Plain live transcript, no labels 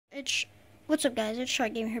What's up, guys? It's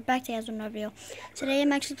Shark Gamer here, back to guys with another video. Today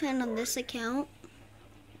I'm actually playing on this account.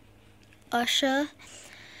 Usha,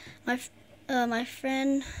 my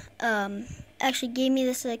friend actually gave me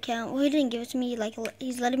this account. Well, he didn't give it to me. Like,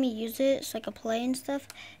 he's letting me use it so I can play and stuff.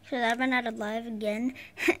 Because I ran out of live again.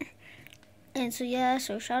 And so yeah,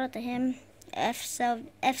 so shout out to him.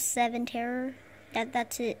 F7 Terror.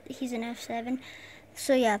 That's it. He's an F7.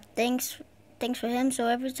 So yeah, thanks for him. So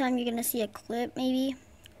every time you're gonna see a clip, maybe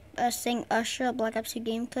sing Usher Black Ops 2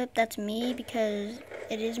 game clip, that's me, because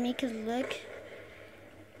it is me. Because look,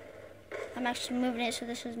 I'm actually moving it, so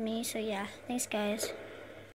this is me. So yeah, thanks guys.